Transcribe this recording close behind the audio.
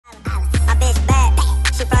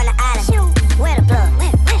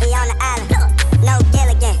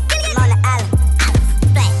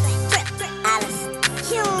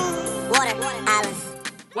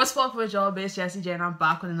with y'all, base Jesse J, and I'm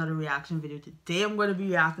back with another reaction video. Today I'm going to be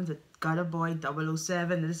reacting to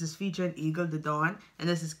GuttaBoy007. This is featuring EagleDaDon, and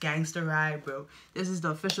this is Gangsta Ride, bro. This is the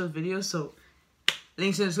official video, so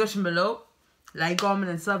links in the description below. Like, comment,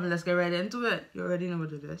 and sub, and let's get right into it. You already know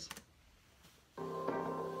what it is.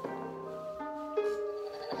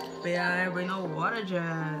 But yeah, I no water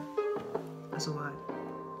jet. That's a what?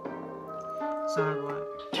 Sorry,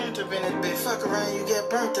 what? Turned up in this bitch, fuck around, you get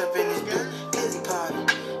burnt up in this bitch. Glizzy party,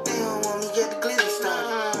 they don't want me get the glizzy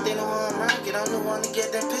started. They know I'm rockin', I'm the one to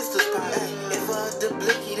get them pistols poppin'. If I the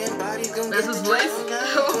blicky, then bodies gon' get the voice.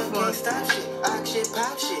 Can't stop shit, ock shit,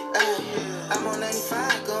 pop shit. I'm on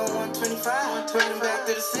 95, going 125. Running back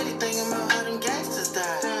to the city, thinking about how them gangsters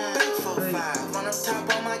died. Back 4-5, on up top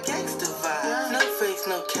on my gangster vibe. No face,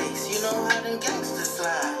 no case, you know how them gangsters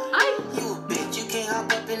slide. You a bitch, you can't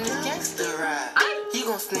hop up in this gangster ride. You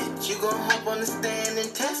gon' snitch, you gon' hop on the stand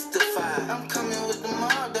and testify. I'm coming with the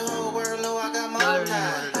mob, the whole world know I got more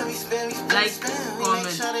time. Let me spin, we make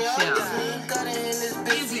sure they all got me. Got it in this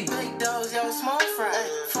bitch, we big dogs, y'all small fry.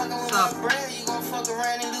 Fucking with my bread, you gon' fuck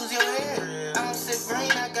around and lose your head. I don't sip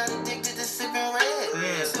green, I got addicted to sipping red.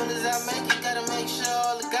 As soon as I make it, gotta make sure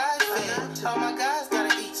all the guys fed. All my guys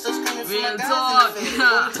gotta eat, so screaming for my guys in the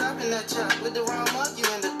fed. Put a top in that truck, with the wrong mug, you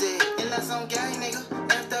end up dead. And that's on gang, nigga.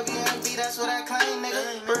 FWMB, that's what I claim,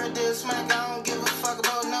 nigga. Bird deal smack, I don't give a fuck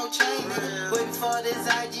about no chain, nigga. Waiting for this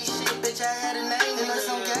IG shit, bitch, I had a name, nigga. That's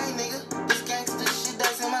on gang, nigga. This gangster shit,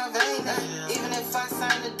 that's in my vein, nigga. Even if I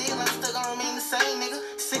sign the deal, I'm still gonna remain the same, nigga.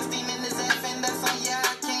 16 in this F, and that's on, yeah,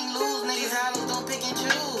 I can't lose. Niggas hollows don't pick and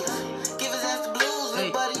choose. Give his ass the blues,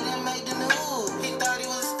 little buddy that made the news. He thought he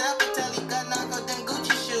was a stepper till he got knocked out them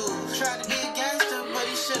Gucci shoes. Tried to be a gangster, but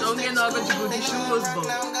he should've Don't get knocked out your Gucci shoes, bro.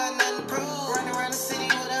 I don't got nothing to prove. Running around the city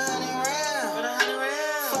with 100 rounds.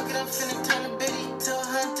 Fuck it, I'm finna turn the bitty to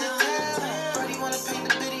 100 pounds. Brody wanna paint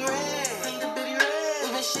the bitty red. We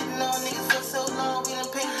been shitting on niggas for so long, we done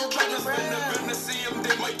painted the bitty red. See him,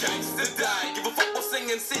 then my gangster die. Give a fuck for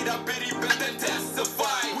singing, see that bitty bitch, then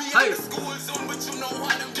testify. We in the school zone, but you know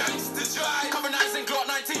how them gangsters try. Covering eyes and Glock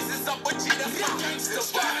 19s is up with G, that's my gangster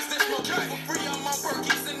vibe. There's no for free on my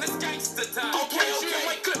perkies in this gangster time. Okay,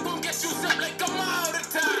 my clip won't get you up like I'm out of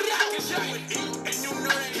time. I can show it, and you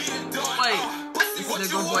know that he done. This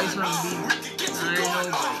nigga voice on beat. I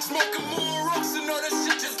know. Smoking more rocks and all that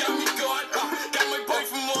shit just got me gone. Got my boy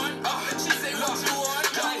from on. She say what you want.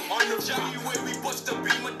 On the journey where we bust the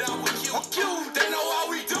beamer down with you. They know how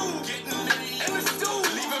we do. Getting litty in the stew.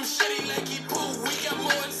 Leave him shitty like he poo. We got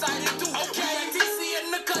more inside it too. Okay, DC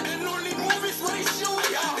in the cut and only movies where they shoot.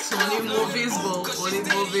 Only movies, bro. Only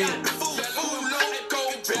movies.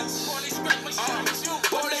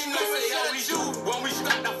 When we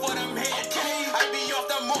scrap that for them head, I be off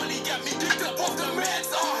the molly, got me kicked up off the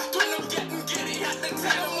meds. When I'm getting giddy, had to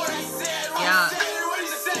tell him what I said. What he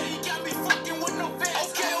said, he got me fucking with no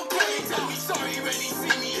fans. Okay, tell me sorry when he see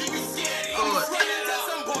me, he be scared. He be scared. That's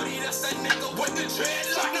somebody, that's that nigga with the dread.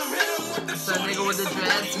 Like him, hit him with the that's that nigga with the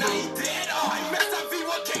dreads, bro. He dead. I messed up, he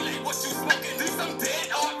what can't like what you smoking. Do some dead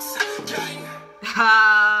ox, gang.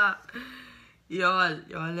 Ha! Y'all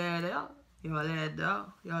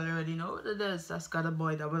already know what it is. That's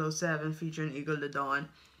GuttaBoy007 featuring EagleDaDon.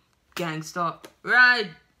 Gangsta Ride.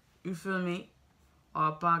 You feel me?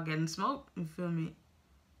 Or park getting smoked. You feel me?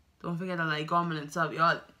 Don't forget to like, comment, and sub.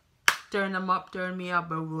 Y'all turn them up, turn me up,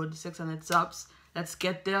 bro. Road to 600 subs. Let's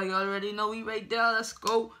get there. You already know we right there. Let's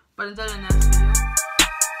go. But until the next video.